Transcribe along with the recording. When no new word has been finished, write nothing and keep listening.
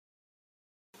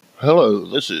Hello,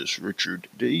 this is Richard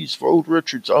Dees for Old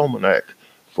Richard's Almanac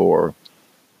for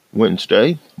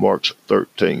Wednesday, March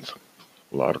 13th.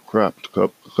 A lot of crap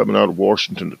coming out of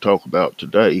Washington to talk about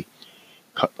today.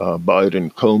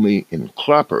 Biden, Comey, and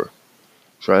Clapper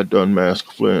tried to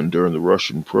unmask Flynn during the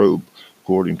Russian probe,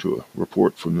 according to a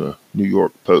report from the New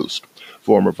York Post.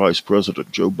 Former Vice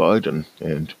President Joe Biden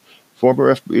and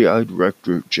former FBI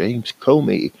Director James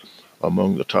Comey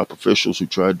among the top officials who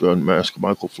tried to unmask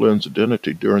Michael Flynn's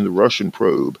identity during the Russian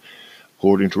probe,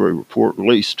 according to a report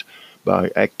released by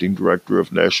Acting Director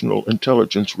of National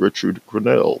Intelligence Richard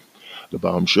Grenell. The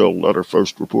bombshell letter,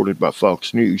 first reported by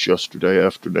Fox News yesterday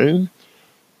afternoon,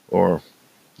 or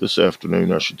this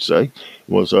afternoon, I should say,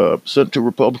 was sent to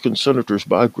Republican senators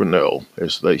by Grenell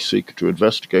as they seek to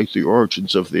investigate the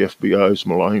origins of the FBI's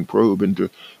malign probe into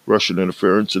Russian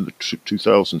interference in the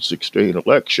 2016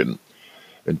 election.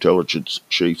 Intelligence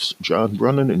chiefs John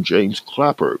Brennan and James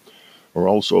Clapper are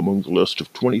also among the list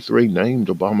of 23 named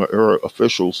Obama-era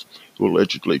officials who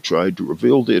allegedly tried to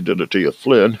reveal the identity of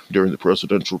Flynn during the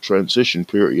presidential transition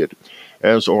period,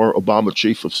 as are Obama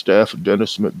Chief of Staff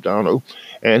Dennis McDonough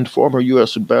and former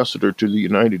U.S. Ambassador to the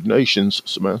United Nations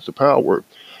Samantha Power.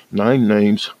 9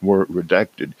 names were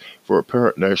redacted for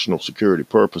apparent national security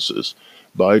purposes.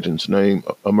 Biden's name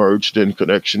emerged in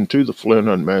connection to the Flynn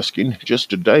unmasking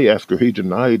just a day after he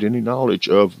denied any knowledge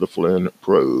of the Flynn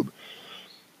probe.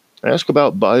 Asked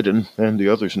about Biden and the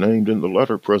others named in the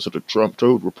letter, President Trump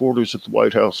told reporters at the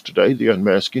White House today, "The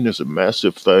unmasking is a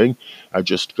massive thing. I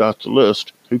just got the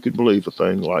list. Who could believe a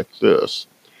thing like this?"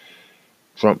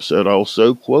 Trump said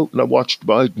also, quote, "And I watched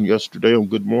Biden yesterday on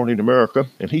Good Morning America,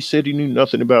 and he said he knew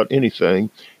nothing about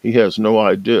anything. He has no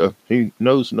idea. He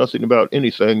knows nothing about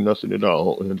anything, nothing at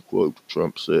all," end quote,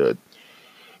 Trump said.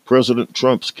 President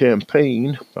Trump's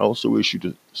campaign also issued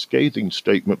a scathing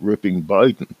statement ripping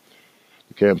Biden.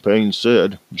 The campaign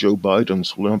said Joe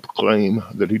Biden's limp claim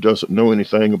that he doesn't know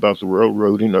anything about the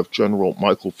railroading of General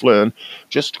Michael Flynn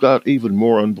just got even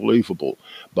more unbelievable.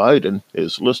 Biden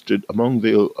is listed among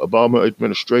the Obama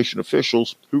administration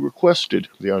officials who requested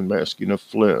the unmasking of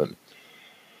Flynn.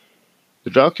 The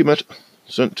document,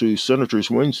 sent to senators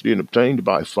Wednesday and obtained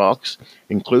by Fox,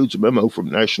 includes a memo from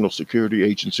National Security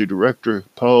Agency Director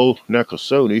Paul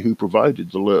Nakasone, who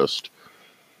provided the list.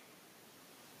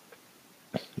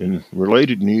 In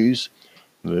related news,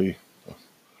 the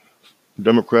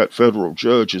Democrat federal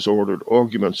judge has ordered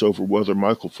arguments over whether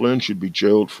Michael Flynn should be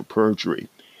jailed for perjury.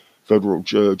 Federal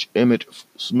Judge Emmett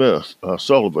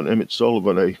Sullivan,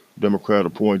 a Democrat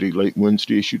appointee, late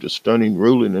Wednesday issued a stunning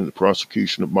ruling in the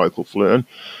prosecution of Michael Flynn.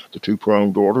 The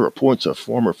two-pronged order appoints a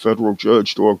former federal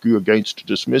judge to argue against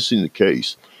dismissing the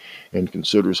case and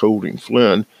considers holding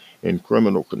Flynn in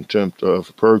criminal contempt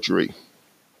of perjury.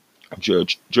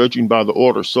 Judging by the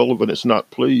order, Sullivan is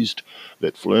not pleased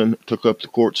that Flynn took up the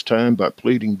court's time by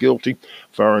pleading guilty,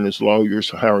 firing his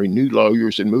lawyers, hiring new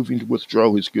lawyers, and moving to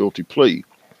withdraw his guilty plea.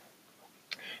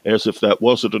 As if that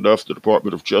wasn't enough, the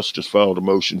Department of Justice filed a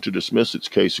motion to dismiss its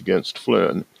case against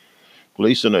Flynn.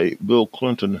 Gleason, a Bill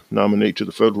Clinton nominee to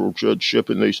the federal judgeship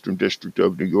in the Eastern District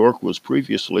of New York, was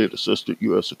previously an assistant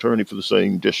U.S. attorney for the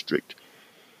same district.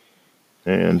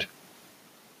 And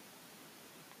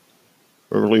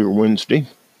earlier Wednesday,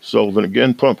 Sullivan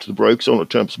again pumped the brakes on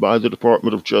attempts by the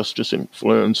Department of Justice and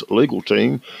Flynn's legal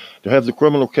team to have the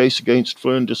criminal case against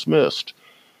Flynn dismissed.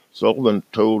 Sullivan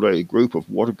told a group of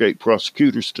Watergate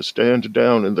prosecutors to stand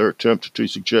down in their attempt to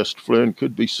suggest Flynn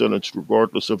could be sentenced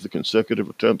regardless of the consecutive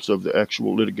attempts of the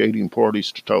actual litigating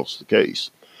parties to toss the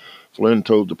case. Flynn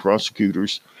told the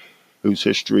prosecutors, whose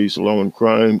histories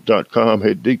lawandcrime.com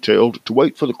had detailed, to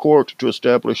wait for the court to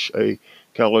establish a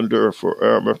calendar for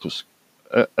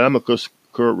amicus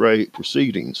curiae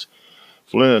proceedings.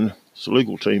 Flynn's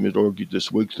legal team had argued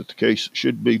this week that the case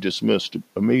should be dismissed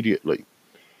immediately.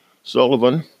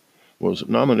 Sullivan was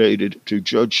nominated to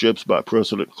judgeships by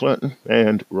President Clinton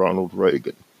and Ronald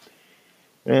Reagan.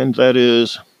 And that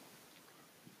is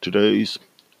today's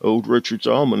Old Richard's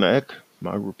Almanac,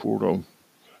 my report on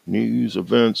news,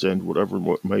 events, and whatever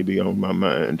may be on my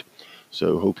mind.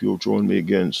 So hope you'll join me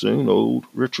again soon. Old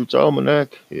Richard's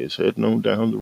Almanac is heading on down the